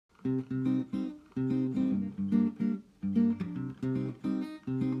Right,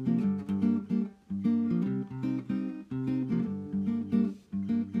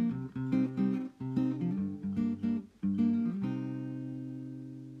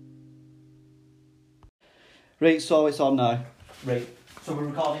 so it's on now. Right. So we're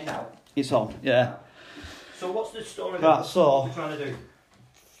recording now? It's on, yeah. So what's the story Right, so we're trying to do?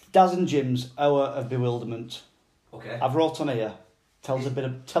 Daz and Jim's Hour of Bewilderment. Okay. I've wrote on here. Tell us a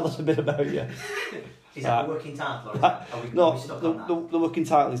bit about you. Is that the working title or is that, are we stuck on that? The working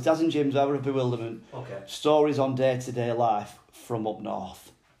title is Daz and Jim's Hour of Bewilderment. Okay. Stories on day-to-day life from up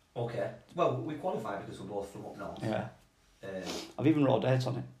north. Okay. Well, we qualify because we're both from up north. Yeah. Um, I've even wrote a date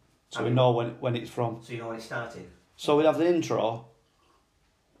on it, so we know when it's from. So you know when it started? So we'd have the intro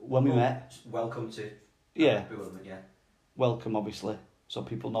when we met. Welcome to... Yeah. Bewilderment, yeah. Welcome, obviously, so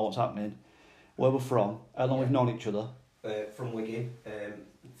people know what's happening. Where we're from, how long we've known each other. From Wigan.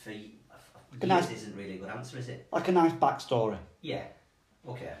 For years nice, isn't really a good answer, is it? like a nice backstory. Yeah.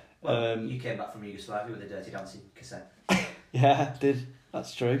 Okay. Well, you came back from Yugoslavia with a Dirty Dancing cassette. Yeah, I did.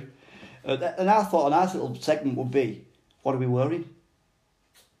 That's true. And I thought a nice little segment would be, what are we wearing?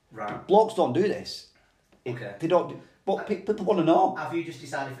 Right. Blokes don't do this. Okay. They don't. But people want to know. Have you just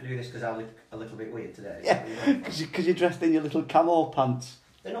decided to do this because I look a little bit weird today? Yeah, because you're dressed in your little camo pants.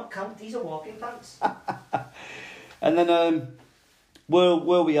 They're not these are walking pants. And then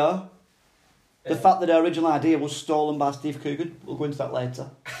where we are, the fact that our original idea was stolen by Steve Coogan. We'll go into that later.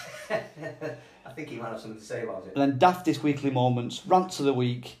 I think he might have something to say about it. And then daftest weekly moments, rants of the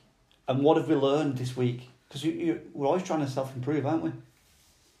week, and what have we learned this week? Because we're always trying to self-improve, aren't we?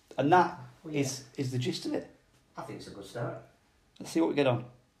 And that is the gist of it. I think it's a good start. Let's see what we get on.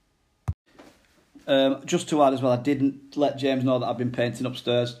 Just to add as well, I didn't let James know that I've been painting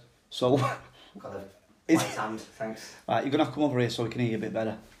upstairs. So Got a white hand, thanks. Right, you're going to have to come over here so we can hear you a bit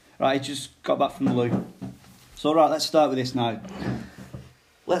better. Right, he just got back from the loo. So right, let's start with this now.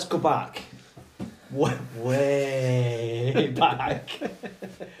 Let's go back. Way back.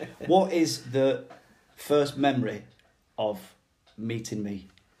 What is the first memory of meeting me?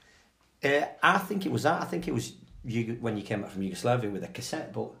 I think it was that. I think it was you when you came back from Yugoslavia with a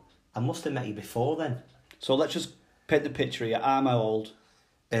cassette, but I must have met you before then. So let's just paint the picture here. I'm how old?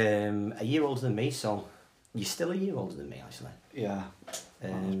 A year older than me, so you're still a year older than me, actually. Yeah.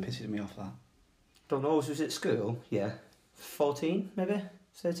 That's pissing me off, that. Don't know, was it at school? Yeah. 14, maybe?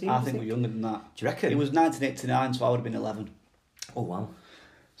 13? I think we're younger than that. Do you reckon? It was 1989, so I would have been 11. Oh, wow.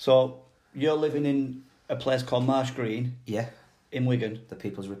 So you're living in a place called Marsh Green. Yeah. In Wigan. The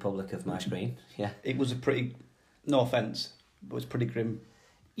People's Republic of Marsh Green, yeah. It was a pretty, no offence, but it was pretty grim.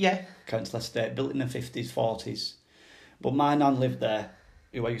 Yeah. Council estate, built in the 50s, 40s. But my nan lived there,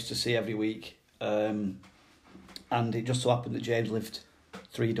 who I used to see every week. And it just so happened that James lived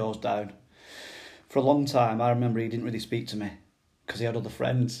 3 doors down. For a long time, I remember he didn't really speak to me because he had other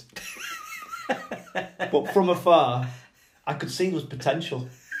friends. But from afar, I could see there was potential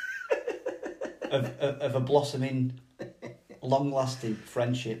of a blossoming, long-lasting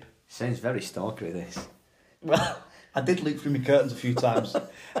friendship. Sounds very stalkery, this. Well, I did look through my curtains a few times,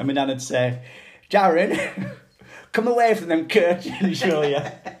 and my nan would say, "Darren, come away from them curtains, shall you?"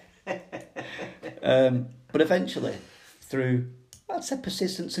 But eventually, through, I'd say,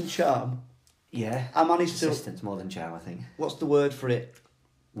 persistence and charm, yeah, I managed to... Persistence more than charm, I think. What's the word for it?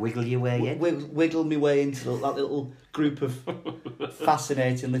 Wiggle your way in? Wiggle my way into that little group of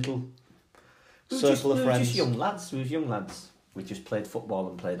fascinating little circle of friends. We were just young lads. We were young lads. We just played football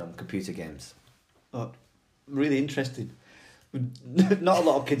and played on computer games. Oh, really interesting. Not a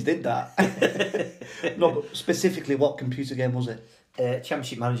lot of kids did that. No, but specifically, what computer game was it?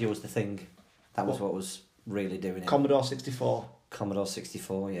 Championship Manager was the thing. That was what was really doing it. Commodore 64. Commodore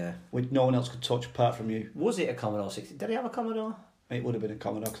 64, yeah. Which no one else could touch apart from you. Was it a Commodore 64? Did he have a Commodore? It would have been a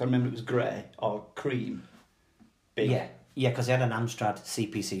Commodore, because I remember it was grey or cream. Big. Yeah, because he had an Amstrad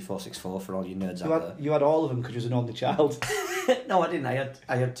CPC 464 for all you nerds out there. You had all of them because you was an only child. No, I didn't.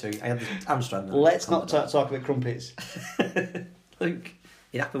 I had two. I had the Amstrad. Let's not talk about crumpets. Look,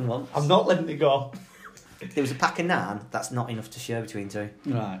 it happened once. I'm not letting it go. There was a pack of naan. That's not enough to share between two.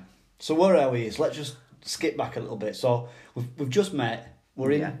 Right. So where are we? So let's just skip back a little bit. So we've just met.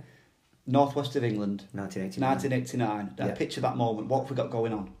 We're in northwest of England. 1989. Now picture that moment. What have we got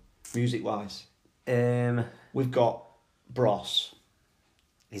going on, music-wise? We've got Bros.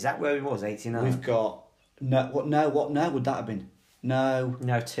 Is that where it was? 89. We've got what now would that have been? No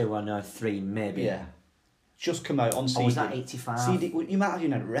 2 or no 3 maybe. Yeah. Just come out on CD. Oh, was that 85? CD. You might have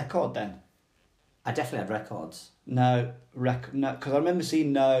even had a record then. I definitely had records. No, because I remember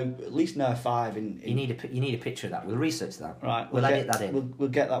seeing at least no 5 in. You need a picture of that. We'll research that. Right, We'll edit that in. We'll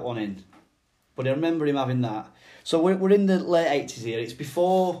get that one in. But I remember him having that. So we're in the late 80s here. It's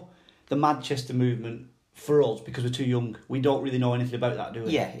before the Manchester movement for us because we're too young. We don't really know anything about that, do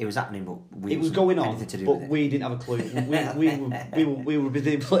we? Yeah, it was happening, but it was going on, but with we didn't have a clue. we were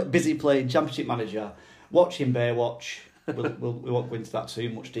busy playing Championship Manager, watching Baywatch. We won't go into that too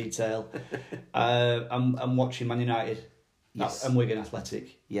much detail. And watching Man United. Yes. And Wigan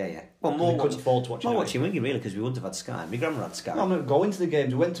Athletic. Yeah. Well, We couldn't afford to watch more United. watching Wigan, really, because we wouldn't have had Sky. My grandma had Sky. No, I'm not going to the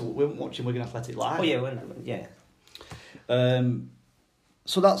games. We weren't watching Wigan Athletic live. Oh, yeah, yeah.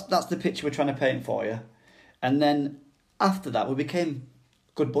 So that's the picture we're trying to paint for you. And then after that, we became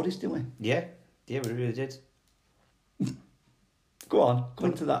good buddies, didn't we? Yeah, we really did. Go on, go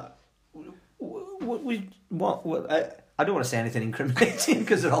into that. What I don't want to say anything incriminating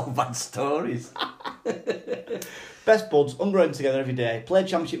because they're all bad stories. Best buds, hung around together every day, played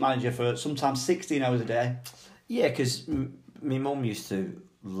Championship Manager for sometimes 16 hours a day. Yeah, because my mum used to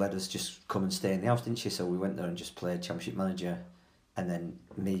let us just come and stay in the house, didn't she? So we went there and just played Championship Manager. And then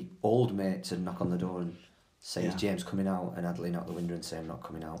me old mates would knock on the door and say, is James coming out? And I'd lean out the window and say, I'm not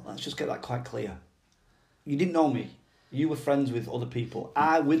coming out. Let's just get that quite clear. You didn't know me. You were friends with other people.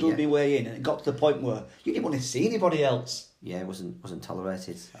 I whittled my way in and it got to the point where you didn't want to see anybody else. Yeah, it wasn't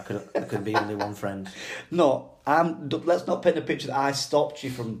tolerated. I could be only one friend. No, let's not paint a picture that I stopped you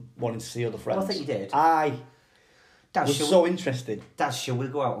from wanting to see other friends. Well, I think you did. I was so interested. Dad, shall we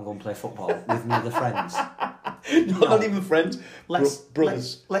go out and go and play football with me other friends? No, not even friends.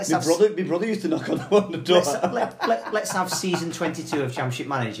 Brothers. My brother used to knock on the door. Let's have season 22 of Championship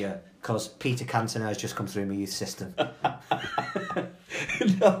Manager because Peter Cantona has just come through my youth system.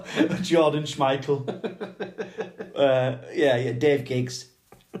 No, Jordan Schmeichel. Dave Giggs.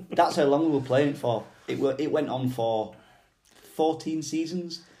 That's how long we were playing it for. It went on for 14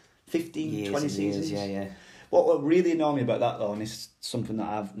 seasons, 15, 20 seasons. Yeah. What really annoyed me about that, though, and it's something that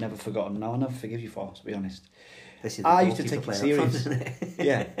I've never forgotten, and I'll never forgive you for, to be honest. I used to take it serious.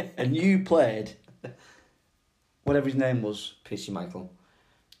 Yeah, and you played, whatever his name was. Peter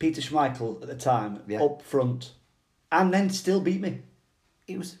Schmeichel at the time, up front, and then still beat me.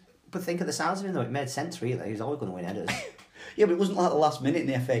 But think of the size of him, though. It made sense, really. He was always going to win headers. Yeah, but it wasn't like the last minute in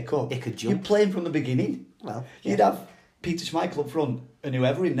the FA Cup. He could jump. You'd play him from the beginning. Well, You'd have Peter Schmeichel up front and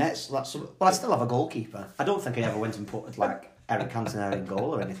whoever in nets. Well, I'd still have a goalkeeper. I don't think I ever went and put Eric Cantona in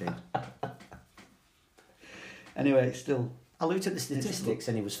goal or anything. Anyway, it's still... I looked at the statistics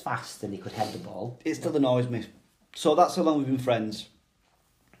and he was fast and he could head the ball. It still annoys me. So that's how long we've been friends.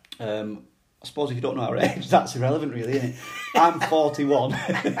 I suppose if you don't know our age, that's irrelevant really, isn't it? I'm 41.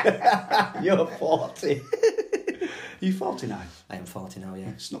 You're 40. You 40 now? I am 40 now,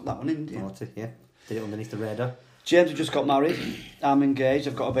 yeah. Snuck that one in, didn't you? 40, yeah. Did it underneath the radar. James has just got married. I'm engaged.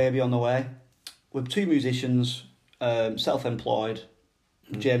 I've got a baby on the way. We're 2 musicians, self-employed.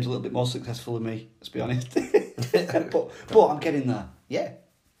 James a little bit more successful than me, let's be honest. but I'm getting there. Yeah.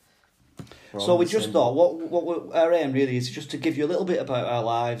 So we just thought, what our aim really is just to give you a little bit about our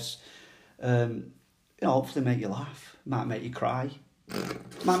lives. Hopefully make you laugh. Might make you cry.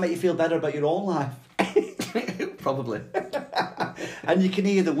 Might make you feel better about your own life. Probably. And you can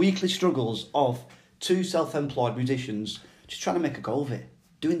hear the weekly struggles of 2 self-employed musicians just trying to make a go of it,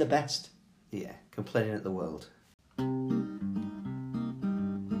 doing the best. Yeah, complaining at the world.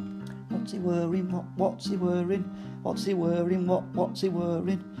 What's he worrying? What's he worrying? What's he worrying? What's he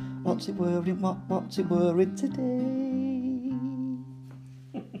worrying? What's he worrying? What's he worrying today?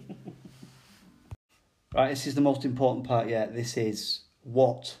 Right, this is the most important part yet. This is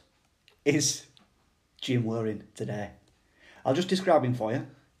what is Jim worrying today? I'll just describe him for you.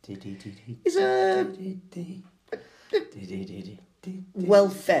 He's a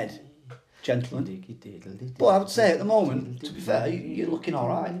well-fed gentleman. But I would say at the moment, to be fair, you're looking all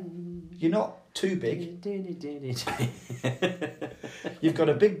right. You're not too big. You've got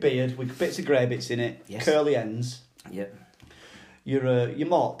a big beard with bits of grey bits in it, curly ends. Yep. Your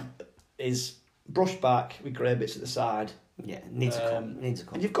mop is brushed back with grey bits at the side. Yeah, needs a comb.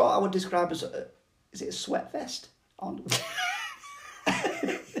 And you've got, I would describe as, is it a sweat vest on?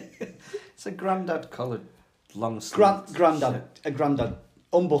 It's a grandad collared long sleeve. Grandad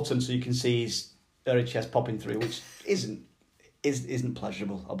unbuttoned so you can see his hairy chest popping through, which isn't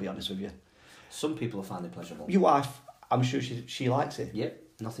pleasurable. I'll be honest with you. Some people will find it pleasurable. Your wife, I'm sure she likes it. Yep,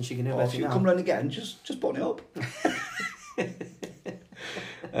 nothing she can do Or about if it you now. come round again, just button it up.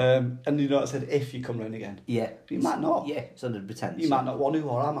 And you know what I said, if you come round again. Yeah. You might not. Yeah, it's under pretense. You might not want to,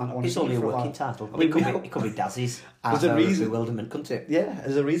 or I might not want to. It's only a working title. I mean, it could be Dazzy's. There's a reason. Bewilderment, couldn't it? Yeah,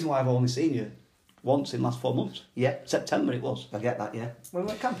 there's a reason why I've only seen you once in the last 4 months. Yeah. September it was. I get that, yeah. When we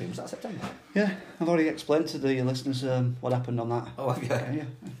went camping, was that September? Yeah, I've already explained to the listeners what happened on that. Oh, have you? Yeah,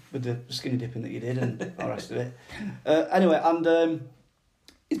 with the skinny dipping that you did and all the rest of it. Anyway, and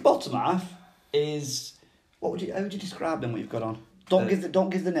his bottom half is how would you describe them? What you've got on? Don't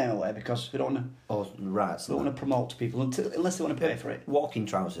give the name away because we don't want to. Oh, right. We don't want to promote to people unless they want to pay for it. Walking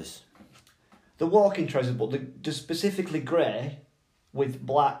trousers. The walking trousers, but they're specifically grey with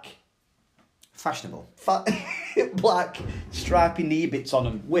black. Fashionable. Black stripy knee bits on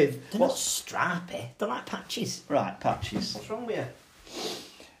them with... They're not stripy, they're like patches. Right, patches. What's wrong with you?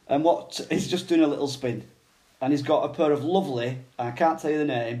 And he's just doing a little spin. And he's got a pair of lovely, I can't tell you the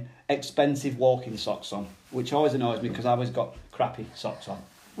name, expensive walking socks on, which always annoys me because I've always got crappy socks on.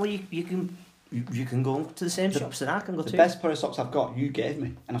 Well, you can go to the same shops that I can go to. The best pair of socks I've got, you gave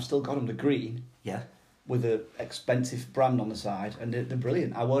me, and I've still got them, the green. Yeah. With an expensive brand on the side, and they're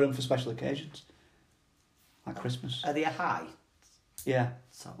brilliant. I wear them for special occasions. Like Christmas. Are they a high? Yeah,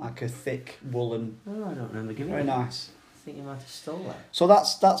 So, like a thick woolen. oh, I don't remember giving Very you. nice. I think you might have stole that. So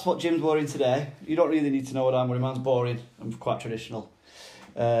that's what Jim's wearing today. You don't really need to know what I'm wearing. Mine's boring. I'm quite traditional.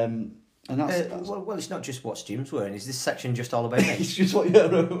 And that's Well, it's not just what Jim's wearing. Is this section just all about me? it's just what you're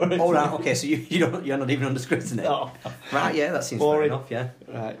wearing. Oh, right, okay, so you're not even under scrutiny. No. Right, yeah, that seems Boring. fair enough, yeah.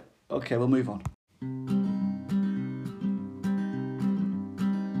 Right. Okay, we'll move on.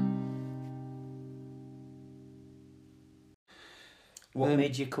 What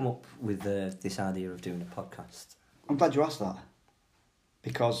made you come up with this idea of doing a podcast? I'm glad you asked that.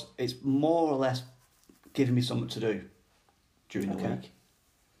 Because it's more or less giving me something to do during the Okay. week.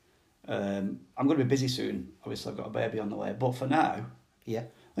 I'm going to be busy soon. Obviously, I've got a baby on the way. But for now, Yeah.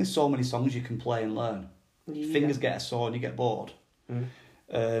 there's so many songs you can play and learn. Yeah. Fingers get sore and you get bored.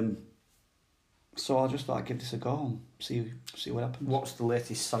 Mm. So I just thought I'd give this a go and see what happens. What's the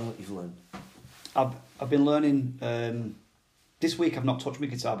latest song that you've learned? I've been learning. This week I've not touched my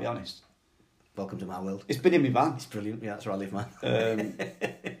guitar, to be honest. Welcome to my world. It's been in my van. It's brilliant. Yeah, that's where I live, man.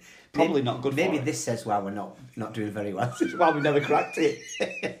 Probably not good Maybe for this says why we're not doing very well. it. Why we've never cracked it.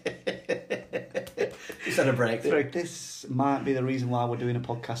 Just had a breakthrough. This might be the reason why we're doing a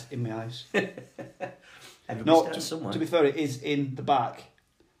podcast in my house. Everybody No, starts somewhere. to be fair, it is in the back.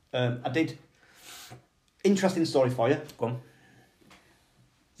 I did. Interesting story for you. Go on.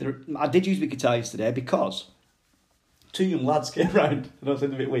 I did use my guitar yesterday because two young lads came round. I know it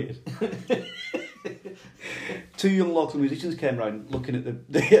sounds a bit weird. Two young local musicians came round looking at the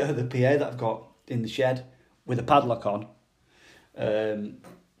PA that I've got in the shed with a padlock on. And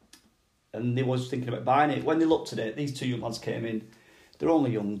they was thinking about buying it. When they looked at it, these two young lads came in. They're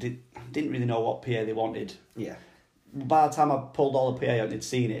only young, didn't really know what PA they wanted. Yeah. By the time I pulled all the PA out and they'd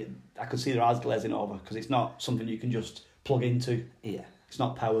seen it, I could see their eyes glazing over because it's not something you can just plug into. Yeah. It's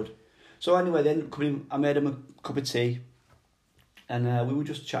not powered. So anyway, then I made them a cup of tea, and we were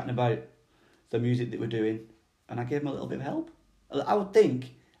just chatting about the music that we're doing, and I gave them a little bit of help. I would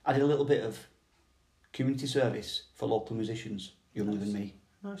think I did a little bit of community service for local musicians younger than me.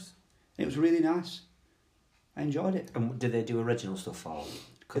 Nice. And it was really nice. I enjoyed it. And did they do original stuff or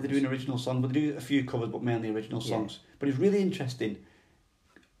They're doing original songs, but they do a few covers, but mainly original songs. But it's really interesting.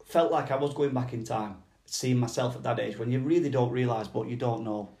 Felt like I was going back in time, seeing myself at that age when you really don't realise, but you don't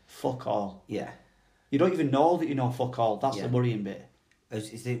know fuck all. Yeah. You don't even know that you know fuck all. That's Yeah. the worrying bit.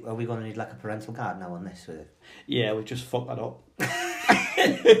 Are we going to need like a parental guard now on this with it? Yeah, we've just fucked that up.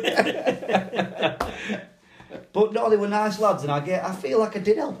 But no, they were nice lads, and I feel like I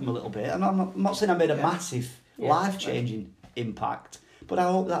did help them a little bit. And I'm not saying I made a massive, life-changing impact, but I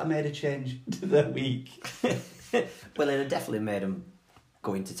hope that I made a change to their week. Well, it definitely made them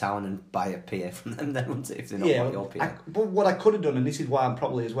go into town and buy a PA from them then, wouldn't it, if they don't want your PA? But what I could have done, and this is why I'm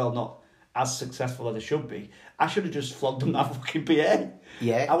probably as well not as successful as I should be, I should have just flogged them that fucking PA.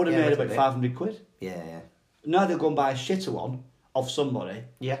 Yeah. I would have yeah, made a about bit. 500 quid. Yeah, yeah. Now they'll go and buy a shitter one of somebody,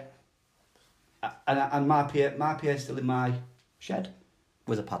 Yeah. and my PA is still in my shed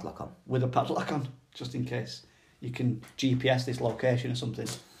With a padlock on. with a padlock on, just in case you can GPS this location or something.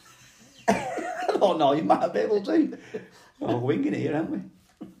 I don't know, you might be able to. We're winging it here, aren't we?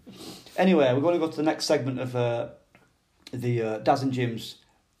 Anyway, we're going to go to the next segment of the Daz and Jim's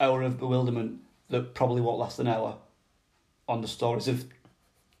Hour of Bewilderment that probably won't last an hour on the stories of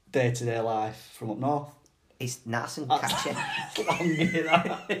day-to-day life from up north. It's nice and catchy. It's long,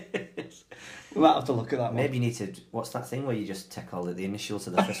 isn't it? We might have to look at that one. Maybe you need to... What's that thing where you just take all the initials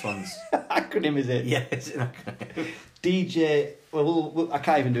of the first ones? Acronym, is it? Yeah, it's an acronym. DJ. Well, I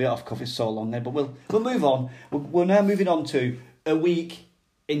can't even do it off cuff. It's so long there, but we'll move on. We're now moving on to a week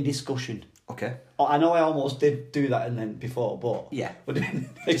in discussion. Okay. Oh, I know I almost did do that and then before, but Yeah. we're doing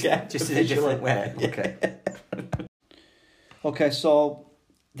it again. Just in a different way. Okay. Okay, so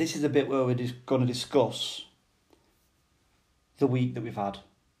this is a bit where we're just going to discuss the week that we've had.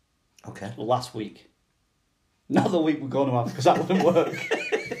 Okay. Last week. Not the week we're going to have, because that wouldn't work.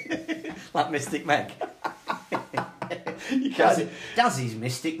 Like Mystic Meg. You can't. Dazzy's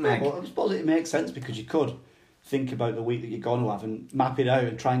Mystic Meg. Well, I suppose it makes sense because you could think about the week that you're going to have and map it out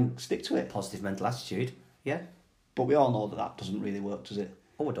and try and stick to it. Positive mental attitude. Yeah. But we all know that that doesn't really work, does it?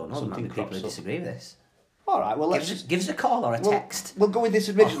 Oh, I don't know. There might be people who disagree with this. All right, well, let's just... Give us a call or a text. We'll go with this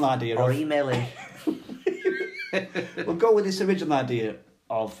original idea. Or email in. We'll go with this original idea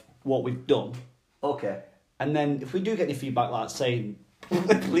of what we've done. Okay. And then if we do get any feedback like saying,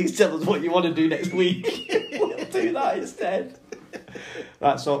 please tell us what you want to do next week, we'll do that instead.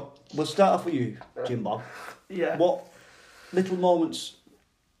 Right, so we'll start off with you, Jim Bob. Yeah. What little moments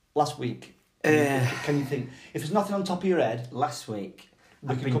last week can you think? If there's nothing on top of your head... Last week, We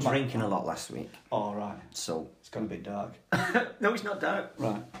I've can been come back. drinking a lot last week. Oh, right. So... It's gone a bit dark. No, it's not dark.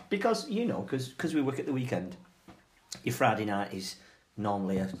 Right. Because, because we work at the weekend, your Friday night is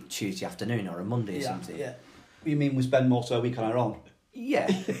normally a Tuesday afternoon or a Monday or something. Yeah. You mean we spend most of the week on our own? Yeah.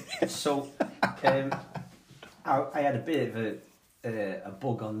 So, I had a bit of a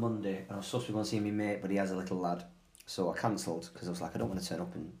bug on Monday, and I was supposed to go and see my mate, but he has a little lad. So I cancelled, because I was like, I don't want to turn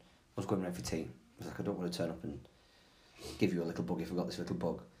up, and I was going around for tea. I was like, I don't want to turn up and give you a little bug if I've got this little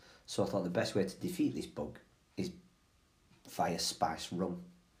bug. So I thought the best way to defeat this bug is via spice rum.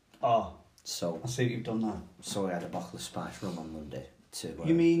 Oh, So I see what you've done there. So I had a bottle of spice rum on Monday to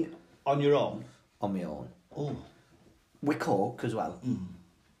You mean on your own? on my own. Oh. With Coke as well.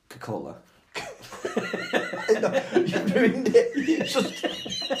 Coca-Cola. No, you've ruined it. You just...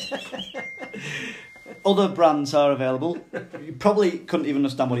 Other brands are available. You probably couldn't even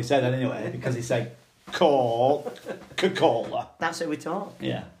understand what he said anyway, because he said Coca-Cola. That's how we talk.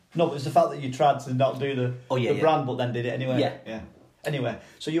 Yeah. No, but it's the fact that you tried to not do the brand, but then did it anyway. Yeah. Anyway,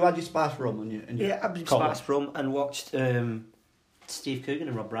 so you had your spice rum and your I had cola. spice rum and watched Steve Coogan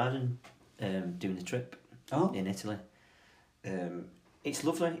and Rob Brydon doing the trip in Italy. It's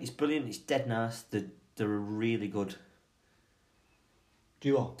lovely. It's brilliant. It's dead nice. They're a really good...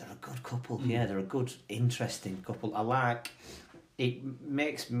 Duo. They're a good couple. Yeah, they're a good, interesting couple. I like... It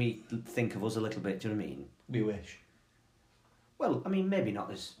makes me think of us a little bit, do you know what I mean? We wish. Well, I mean, maybe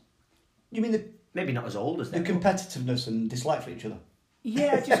not as... You mean Maybe not as old as the them. competitiveness and dislike for each other?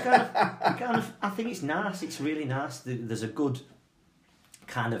 Yeah, just kind of... I think it's nice. It's really nice. There's a good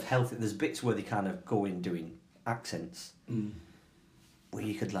kind of healthy... There's bits where they kind of go in doing accents. Where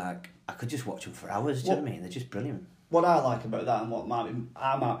you could I could just watch them for hours, do you know what I mean? They're just brilliant. What I like about that, and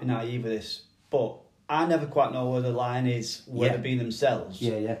I might be naive with this, but I never quite know where the line is, where they're being themselves,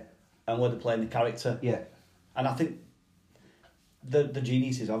 Yeah. and where they're playing the character. Yeah. And I think the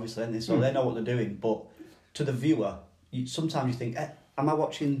geniuses, obviously, aren't they? So they know what they're doing, but to the viewer, sometimes you think, am I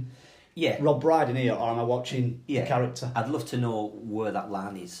watching Rob Brydon here, or am I watching the character? I'd love to know where that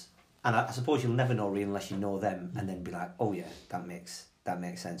line is. And I suppose you'll never know really unless you know them, and then be like, oh yeah, that makes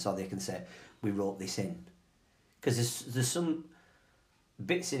sense. Or they can say, we wrote this in. Because there's some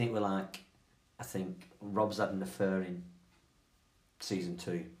bits in it where I think Rob's had an affair in season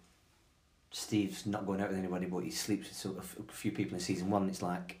 2. Steve's not going out with anybody, but he sleeps with a few people in season 1. It's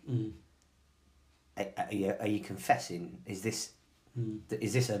like, are you confessing? Is this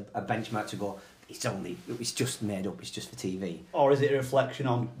a benchmark to go, it's just made up, it's just for TV? Or is it a reflection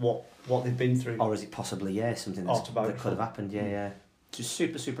on what they've been through? Or is it possibly, something that could have happened, yeah. Just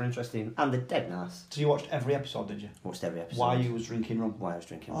super, super interesting. And they're dead nice. So you watched every episode, did you? Watched every episode. Why you was drinking rum? Why I was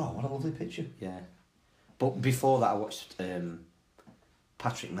drinking rum. rum. Oh, what a lovely picture. Yeah. But before that I watched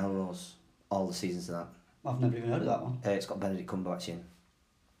Patrick Melrose, all the seasons of that. I've never even heard of that one. It's got Benedict Cumberbatch in.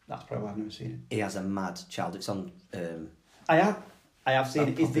 That's probably why I've never seen it. He has a mad child. It's on... I have seen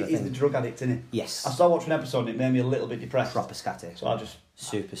it. Is the drug addict in it? Yes. I started watching an episode and it made me a little bit depressed. Proper scatty. So I just...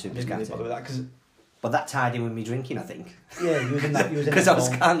 Super, super I didn't really scatty. bother with that, 'cause... But that tied in with me drinking, I think. Yeah, you was in that. Because I was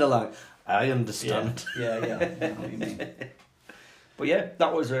kind of like, I understand. Yeah. I know what you mean. But yeah,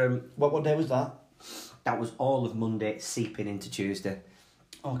 that was... What day was that? That was all of Monday seeping into Tuesday.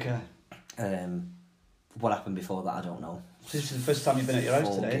 Okay. What happened before that, I don't know. So this is the first time you've been at your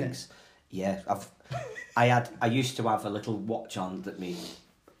house today, isn't it? Yeah, I used to have a little watch on that me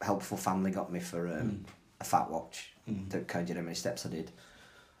helpful family got me for a fat watch that counted how many steps I did.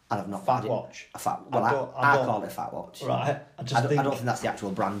 And I've not fat watch. A fat. Well, I call it a fat watch. Right. I don't think that's the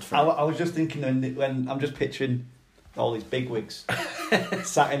actual brand for it. I was just thinking when I'm just picturing all these bigwigs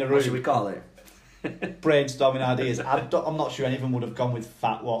sat in a room. What should we call it? Brainstorming ideas. I'm not sure any of them would have gone with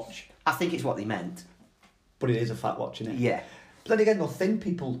fat watch. I think it's what they meant. But it is a fat watching it. Yeah. But then again, thin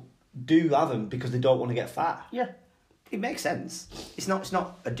people do have them because they don't want to get fat. Yeah. It makes sense. It's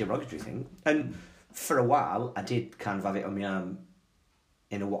not a derogatory thing. And for a while, I did kind of have it on my arm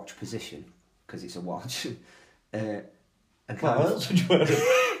in a watch position, because it's a watch. And What else would you wear it?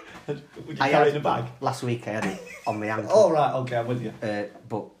 Would you carry it in a bag? Last week I had it on my ankle. Oh, right, okay, I'm with you.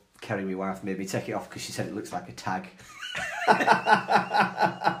 But Kerry, my wife, made me take it off because she said it looks like a tag.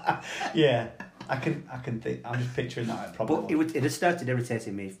 Yeah, I can think. I'm just picturing that. Probably. But it had started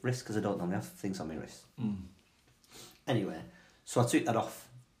irritating my wrist because I don't normally have things on my wrist. Anyway, so I took that off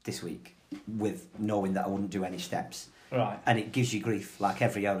this week with knowing that I wouldn't do any steps. Right. And it gives you grief. Like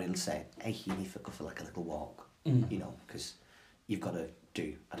every hour it'll say, hey, you need to go for like a little walk. You know, because you've got to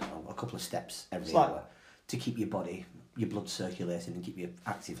do, I don't know, a couple of steps every hour to keep your body, your blood circulating and keep you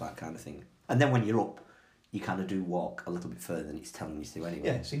active, that kind of thing. And then when you're up, you kind of do walk a little bit further than it's telling you to anyway.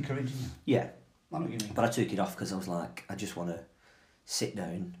 Yeah, it's encouraging you. Yeah. I know what you mean. But I took it off because I was like, I just want to sit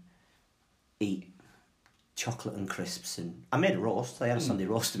down, eat chocolate and crisps, and I made a roast. I had a Sunday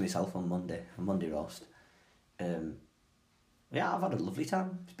roast to myself on Monday, a Monday roast. Yeah, I've had a lovely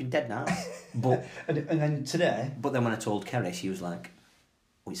time. It's been dead now. But and then today... But then when I told Kerry, she was like,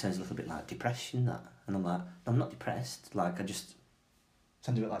 oh, it sounds a little bit like depression, that. And I'm like, no, I'm not depressed. Like, I just...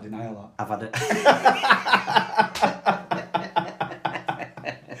 Sounds a bit like denial, that. I've had it.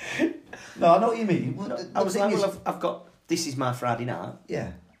 No, I know what you mean. Well, I was like, well, I've got... This is my Friday night.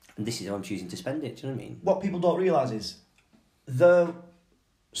 Yeah. And this is how I'm choosing to spend it, do you know what I mean? What people don't realise is, the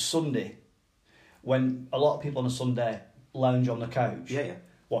Sunday, when a lot of people on a Sunday lounge on the couch,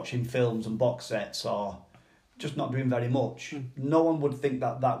 watching films and box sets, or just not doing very much, no one would think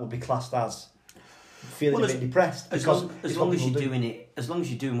that would be classed as feeling a bit depressed. As long as you're doing it, as long as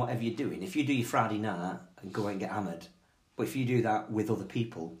you're doing whatever you're doing, if you do your Friday night and go out and get hammered, but if you do that with other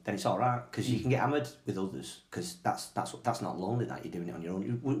people, then it's all right, because you can get hammered with others, because that's not lonely, that you're doing it on your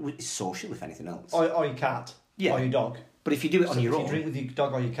own. It's social, if anything else. Or your cat, or your dog. But if you do it on your own, if you drink with your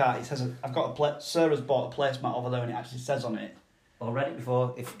dog or your cat, it says, I've got Sarah's bought a placemat over there, and it actually says on it. Well, read it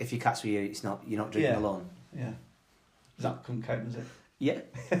before. If your cat's with you, you're not drinking alone. Yeah. That couldn't count, does it? Yeah.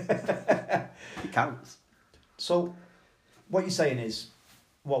 It counts. So, what you're saying is,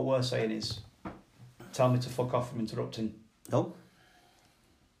 what we're saying is, tell me to fuck off from interrupting. No.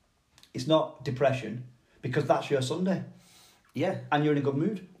 It's not depression, because that's your Sunday. Yeah. And you're in a good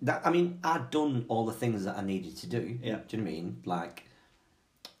mood. I'd done all the things that I needed to do. Yeah. Do you know what I mean? Like,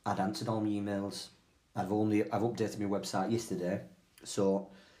 I'd answered all my emails. I've updated my website yesterday, so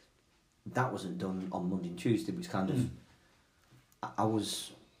that wasn't done on Monday and Tuesday. It was kind of, I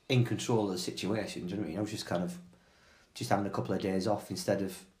was in control of the situation. Do you know what I mean? I was just kind of having a couple of days off instead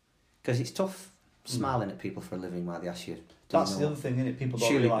of, because it's tough smiling at people for a living while they ask you. That's the other thing, isn't it? People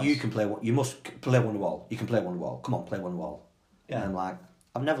don't realise. Surely you can play. You must play Wonderwall. You can play Wonderwall. Come on, play Wonderwall. Yeah. And I'm like,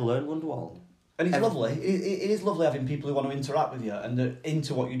 I've never learned Wonderwall. And it's lovely. It is lovely having people who want to interact with you and they're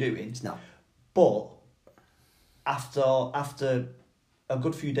into what you're doing. It's not. But after a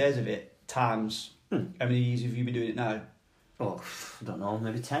good few days of it, times, how many years have you been doing it now? Oh, I don't know,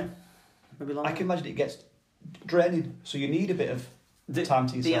 maybe 10, maybe longer. I can imagine it gets draining, so you need a bit of time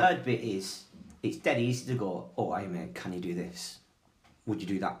to yourself. The hard bit is, it's dead easy to go, oh, hey mate, can you do this? Would you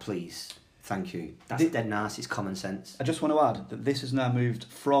do that, please? Thank you. That's dead nice, it's common sense. I just want to add that this has now moved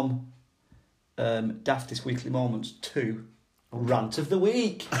from Daftest Weekly Moments to Rant of the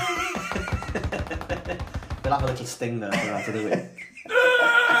Week. We'll have a little sting there for Rant of the Week.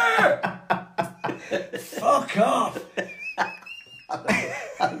 Fuck off!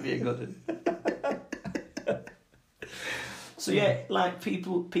 That'd be a good one. So yeah, like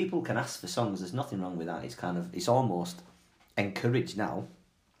people can ask for songs. There's nothing wrong with that. It's almost encouraged now.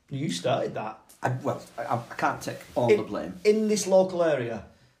 You started that. I can't take all the blame. In this local area,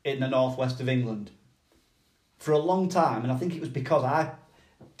 in the northwest of England, for a long time, and I think it was because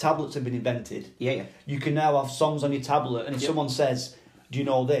tablets have been invented. Yeah. You can now have songs on your tablet, and if someone says, do you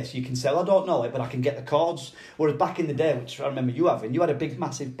know this? You can say, I don't know it, but I can get the chords. Whereas back in the day, which I remember you having, you had a big,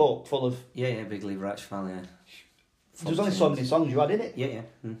 massive book full of... Yeah, Big Lever Arch File, yeah. There was only so many songs you had in it. Yeah.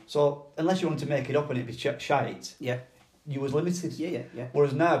 So, unless you wanted to make it up and it'd be shite, you was limited. Yeah.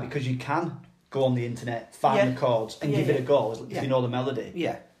 Whereas now, because you can go on the internet, find the chords, and give it a go, if you know the melody,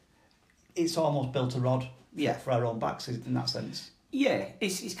 it's almost built a rod for our own backs in that sense. Yeah,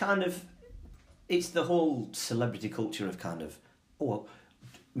 it's kind of... It's the whole celebrity culture of kind of, oh, well,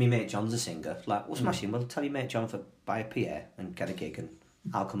 my mate John's a singer. Like, well, smashing. Well, tell your mate John to buy a PA and get a gig, and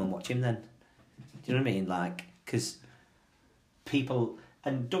I'll come and watch him then. Do you know what I mean? Like, because people,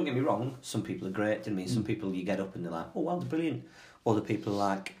 and don't get me wrong, some people are great. Do you know what I mean? Some people you get up and they're like, oh, well, they're brilliant. Other people are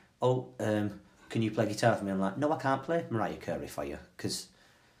like, oh, can you play guitar for me? I'm like, no, I can't play Mariah Carey for you, because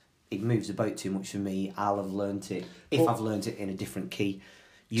it moves about too much for me. I'll have learnt it, if I've learnt it in a different key.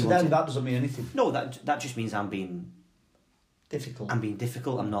 To them, that doesn't mean anything. No, that just means I'm being... difficult. I'm being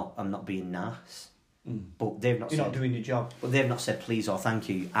difficult, I'm not being nice. But they've not You're not doing your job. But they've not said please or thank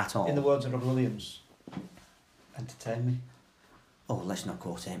you at all. In the words of Rob Williams, entertain me. Oh, let's not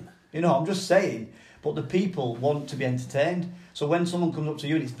quote him. I'm just saying, but the people want to be entertained. So when someone comes up to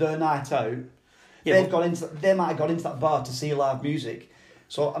you and it's their night out, they might have gone into that bar to see live music.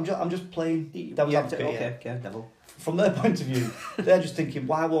 So I'm just playing devil's advocate. Okay, devil. From their point of view, they're just thinking,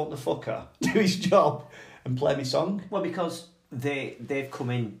 why won't the fucker do his job and play me song? Well, because they've come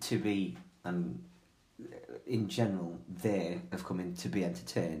in to be, in general, they have come in to be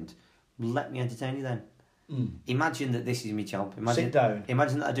entertained. Let me entertain you then. Imagine that this is my job. Sit down.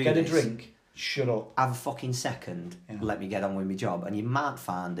 Imagine that I do Get this. a drink. Shut up. Have a fucking second. Yeah. Let me get on with my job. And you might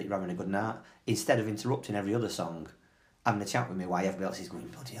find that you're having a good night. Instead of interrupting every other song, having a chat with me while everybody else is going,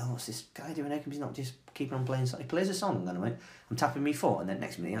 bloody hell, what's this guy doing? How come he's not just keeping on playing? He plays a song, and I'm tapping my foot, and then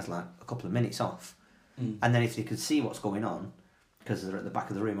next minute he has like a couple of minutes off. And then if they could see what's going on, because they're at the back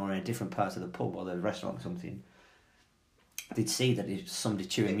of the room or in a different part of the pub or the restaurant or something, they'd see that it's somebody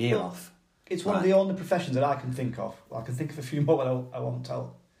chewing me off. It's one of the only professions that I can think of. I can think of a few more, but I won't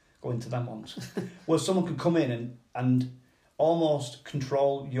go into them ones. Where someone could come in and almost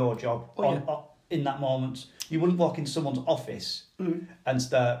control your job in that moment. You wouldn't walk into someone's office and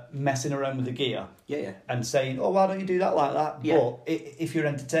start messing around with the gear and saying, oh, why don't you do that like that? Yeah. But if you're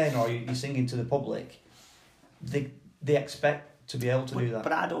entertainer or you're singing to the public, they expect to be able to do that.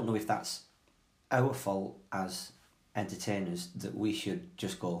 But I don't know if that's our fault as entertainers, that we should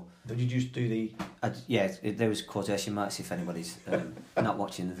just go... Did you just do the... there was quotation marks if anybody's not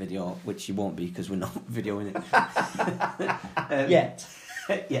watching the video, which you won't be because we're not videoing it. Yet.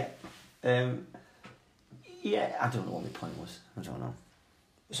 Yeah. I don't know what my point was. I don't know.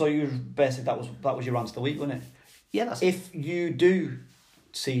 So you basically, that was your answer of the week, wasn't it? Yeah, that's If you do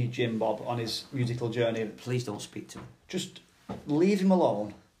see Jim Bob on his musical journey... Please don't speak to him. Just leave him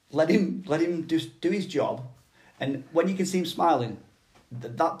alone. Let him just do his job. And when you can see him smiling,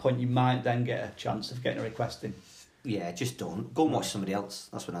 at that point you might then get a chance of getting a request in. Yeah, just don't. Go and watch somebody else.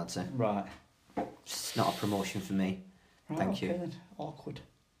 That's what I'd say. Right. It's not a promotion for me. Right, Thank you. Then. Awkward.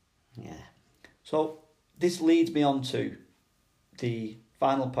 Yeah. So this leads me on to the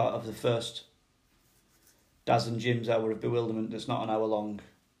final part of the first Daz and Jim's hour of bewilderment that's not an hour long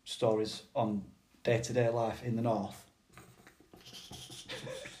stories on day-to-day life in the north.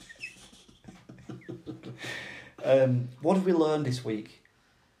 What have we learned this week?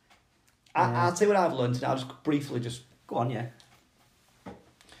 I'll tell you what I've learned, and I'll just briefly just... Go on, yeah.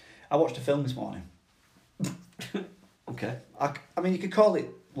 I watched a film this morning. Okay. I mean, you could call it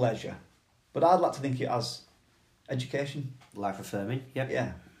leisure, but I'd like to think it as education. Life affirming, yep.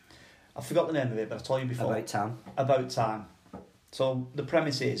 Yeah. I forgot the name of it, but I told you before. About Time. So the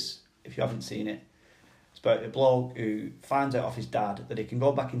premise is, if you haven't seen it, it's about a bloke who finds out off his dad that he can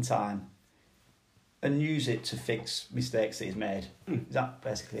go back in time and use it to fix mistakes that he's made. Is that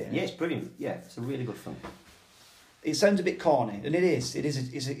basically it? Yeah, it's brilliant. Yeah, it's a really good film. It sounds a bit corny, and it is.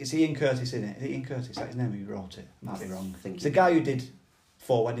 It's Ian Curtis in it. Is it Ian Curtis? Is that his name who wrote it? Might be wrong. It's the guy who did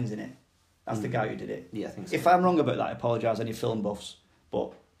 4 Weddings in it. That's the guy who did it. Yeah, I think so. If I'm wrong about that, I apologise, any film buffs,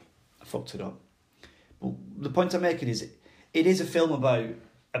 but I fucked it up. But the point I'm making is, it is a film about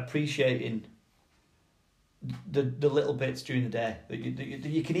appreciating the little bits during the day that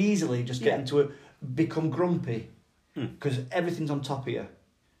you can easily just get into it, become grumpy because everything's on top of you.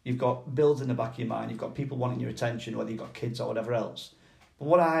 You've got bills in the back of your mind. You've got people wanting your attention, whether you've got kids or whatever else. But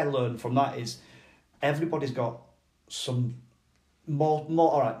what I learned from that is everybody's got some more.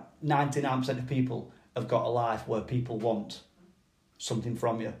 All right, 99% of people have got a life where people want something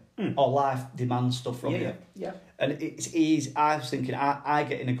from you, or life demands stuff from you. Yeah. And it's easy. I was thinking, I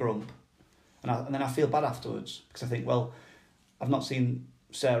get in a grump, and then I feel bad afterwards because I think, well, I've not seen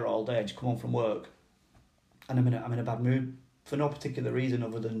Sarah all day. She's come home from work, and I'm in a bad mood for no particular reason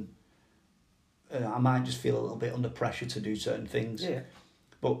other than I might just feel a little bit under pressure to do certain things. Yeah.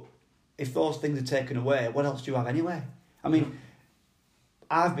 But if those things are taken away, what else do you have anyway? I mean,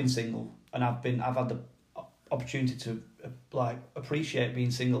 I've been single, and I've had the opportunity to appreciate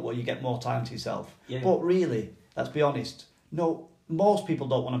being single, where you get more time to yourself. Yeah. But really, let's be honest. No, most people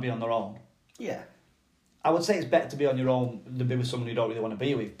don't want to be on their own. Yeah. I would say it's better to be on your own than be with someone you don't really want to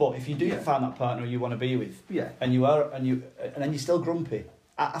be with. But if you do find that partner you want to be with, and then you're still grumpy,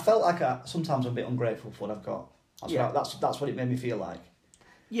 I felt like sometimes I'm a bit ungrateful for what I've got. That's what it made me feel like.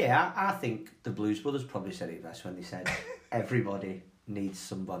 Yeah, I think the Blues Brothers probably said it best when they said everybody needs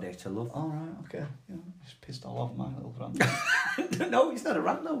somebody to love. All right, okay. Yeah, just pissed all over my little rant. No, it's not a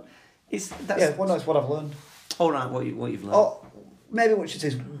rant though. That's what I've learned. All right, what you've learned. Oh, maybe what she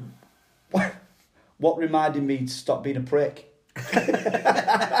says. What reminded me to stop being a prick?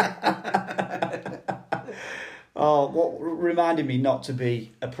 Oh, what reminded me not to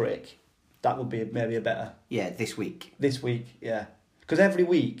be a prick? That would be maybe a better. Yeah, this week. This week, yeah. Because every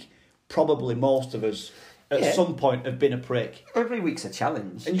week, probably most of us at some point have been a prick. Every week's a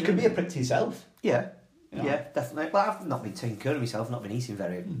challenge. And you can be a prick to yourself. Yeah. You know? Yeah, definitely. Well, I've not been taking care of myself, not been eating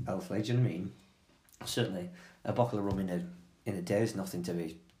very healthily, do you know what I mean? Certainly, a bottle of rum in a day is nothing to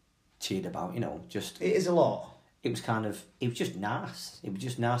be cheered about, you know, just... It is a lot. It was just nice. It was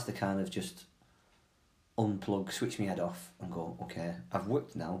just nice to kind of just unplug, switch my head off and go, okay, I've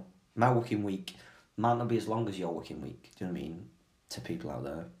worked now. My working week might not be as long as your working week, do you know what I mean, to people out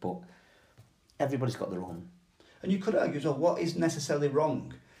there, but everybody's got their own. And you could argue, so what is necessarily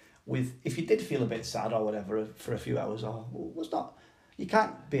wrong with, if you did feel a bit sad or whatever for a few hours, or was not, you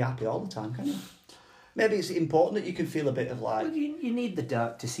can't be happy all the time, can you? Maybe it's important that you can feel a bit of like... Well, you need the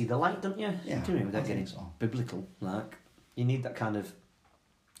dark to see the light, don't you? Yeah, do you mean, without getting biblical, like, you need that kind of...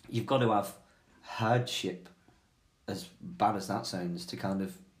 You've got to have hardship, as bad as that sounds, to kind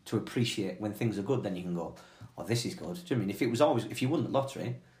of, to appreciate when things are good, then you can go, oh, this is good. Do you know what I mean? If you won the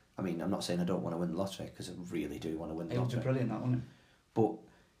lottery, I mean, I'm not saying I don't want to win the lottery, because I really do want to win the lottery. It would be brilliant, that, wouldn't it? But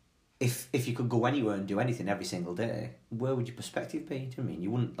if you could go anywhere and do anything every single day, where would your perspective be? Do you know what I mean?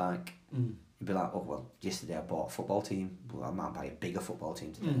 You wouldn't like... You'd be like, oh, well, yesterday I bought a football team. Well, I might buy a bigger football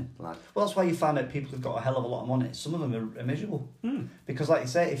team today. Like, well, that's why you find out people who've got a hell of a lot of money. Some of them are miserable. Because, like you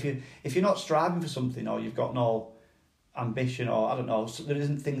say, if you're not striving for something, or you've got no ambition, or, I don't know, so there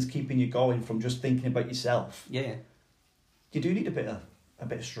isn't things keeping you going from just thinking about yourself. Yeah. You do need a bit of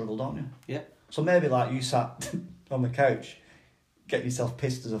struggle, don't you? Yeah. So maybe, like, you sat on the couch getting yourself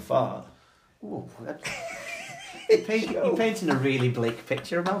pissed as a fart. Ooh, you're painting a really bleak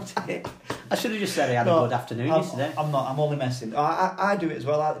picture about it. I should have just said I had a good afternoon yesterday. I'm not. I'm only messing. I do it as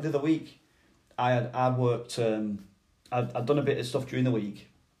well. The other week, I worked. I'd done a bit of stuff during the week,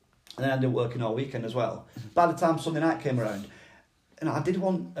 and then I ended up working all weekend as well. By the time Sunday night came around, and I did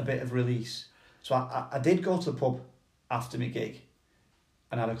want a bit of release, so I did go to the pub after my gig,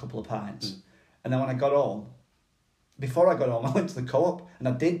 and had a couple of pints, and then when I got home. Before I got home, I went to the Co-op and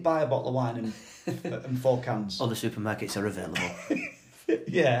I did buy a bottle of wine and 4 cans. Other supermarkets are available.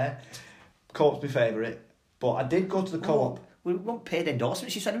 Yeah, Co-op's my favourite. But I did go to the Co-op. We want paid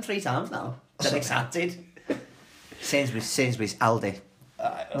endorsements. You've said them 3 times now. They're excited. Sainsbury's, Aldi,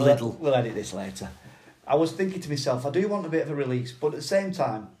 Lidl. We'll edit this later. I was thinking to myself, I do want a bit of a release, but at the same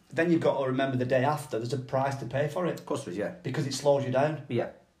time, then you've got to remember the day after, there's a price to pay for it. Of course there is, yeah. Because it slows you down. Yeah.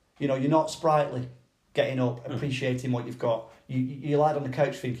 You know, you're not sprightly. Getting up, appreciating what you've got. You lied on the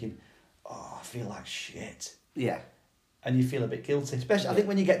couch thinking, oh, I feel like shit. Yeah. And you feel a bit guilty. Especially, I think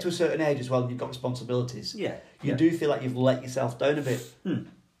when you get to a certain age as well, and you've got responsibilities. Yeah. You do feel like you've let yourself down a bit.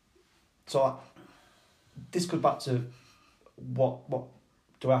 So, this goes back to what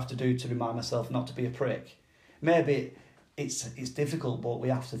do I have to do to remind myself not to be a prick? Maybe it's difficult, but we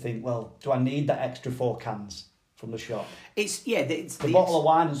have to think, well, do I need that extra 4 cans? From the shop. It's the bottle of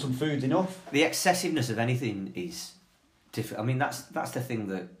wine and some food's enough. The excessiveness of anything is different. I mean, that's the thing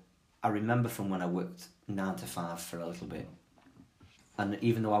that I remember from when I worked 9 to 5 for a little bit. And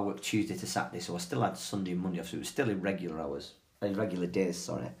even though I worked Tuesday to Saturday, so I still had Sunday and Monday off, so it was still irregular days,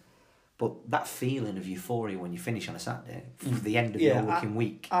 sorry. But that feeling of euphoria when you finish on a Saturday, for the end of your working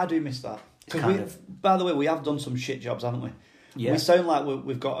week. I do miss that. By the way, we have done some shit jobs, haven't we? Yeah. We sound like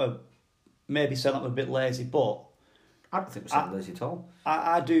we've got to maybe sound like we're a bit lazy, but I don't think we're so lazy at all.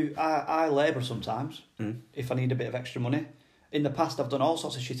 I labour sometimes if I need a bit of extra money. In the past, I've done all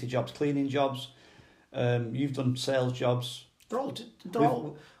sorts of shitty jobs, cleaning jobs. You've done sales jobs. They're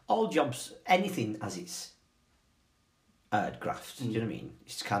all jobs. Anything has its graft. Do you know what I mean?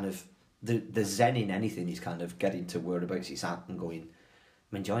 It's kind of the zen in anything is kind of getting to whereabouts it's at and going,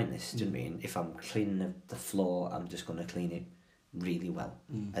 I'm enjoying this. Do you know what I mean? If I'm cleaning the floor, I'm just going to clean it really well.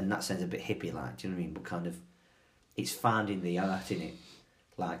 And that sounds a bit hippie-like. Do you know what I mean? But kind of. It's finding the art in it.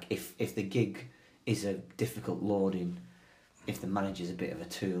 Like, if the gig is a difficult loading, if the manager's a bit of a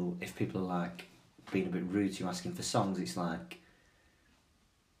tool, if people are, like, being a bit rude to you asking for songs, it's like,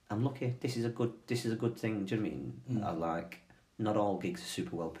 I'm lucky, this is a good thing, do you know what I mean? I like, not all gigs are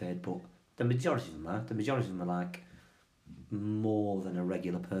super well paid, but the majority of them are. The majority of them are, like, more than a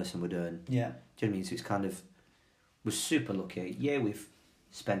regular person would earn. Yeah. Do you know what I mean? So it's kind of, we're super lucky. Yeah, we've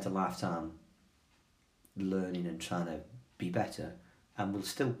spent a lifetime learning and trying to be better, and we'll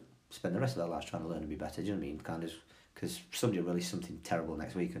still spend the rest of our lives trying to learn and be better. Do you know what I mean? Kind of, because somebody will release something terrible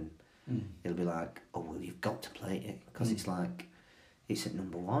next week and it'll be like, oh, well, you've got to play it, because it's like, it's at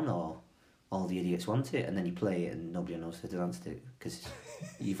number one, or all the idiots want it, and then you play it and nobody knows how to dance to it, because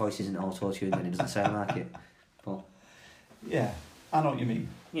your voice isn't auto-tuned and it doesn't sound like it. But yeah, I know what you mean.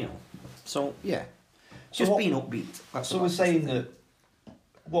 you know, so yeah, So just what- being upbeat. That's So what we're I saying think. that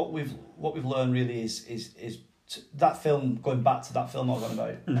what we've learned really is that film, going back to that film I was on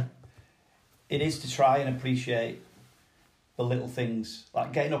about, it is to try and appreciate the little things,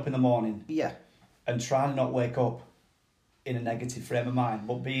 like getting up in the morning Yeah, and trying to not wake up in a negative frame of mind,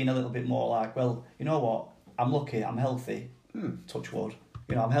 but being a little bit more like, well, you know what, I'm lucky, I'm healthy, touch wood,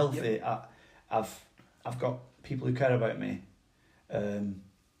 you know, I'm healthy, I've got people who care about me, and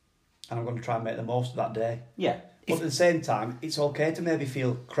I'm going to try and make the most of that day. yeah. But at the same time, it's okay to maybe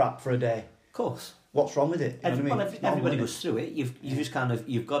feel crap for a day. Of course. What's wrong with it? You know what I mean? Well, It's normal, everybody isn't it? goes through it. You just kind of,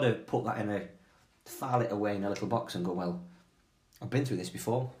 you've got to put that in a, file it away in a little box and go, well, I've been through this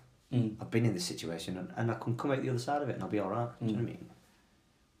before. I've been in this situation, and I can come out the other side of it and I'll be alright. Do you know what I mean?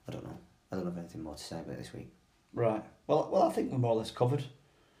 I don't know. I don't have anything more to say about it this week. Right. Well, I think we more or less covered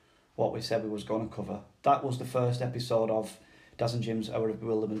what we said we was going to cover. That was the first episode of Daz and Jim's Hour of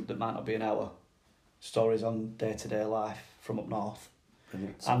Bewilderment that might not be an hour. Stories on day-to-day life from up north.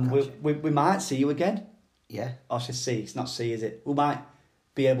 Brilliant. And we might see you again. Yeah. I should see. It's not see, is it? We might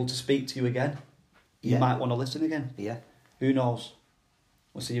be able to speak to you again. You Yeah. might want to listen again. Yeah. Who knows?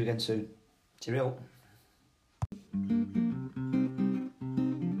 We'll see you again soon. Cheerio.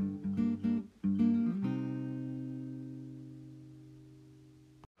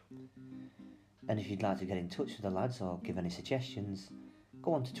 And if you'd like to get in touch with the lads or give any suggestions,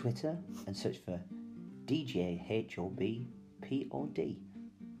 go on to Twitter and search for DJHOBPOD.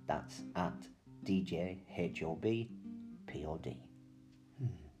 That's at DJHOBPOD.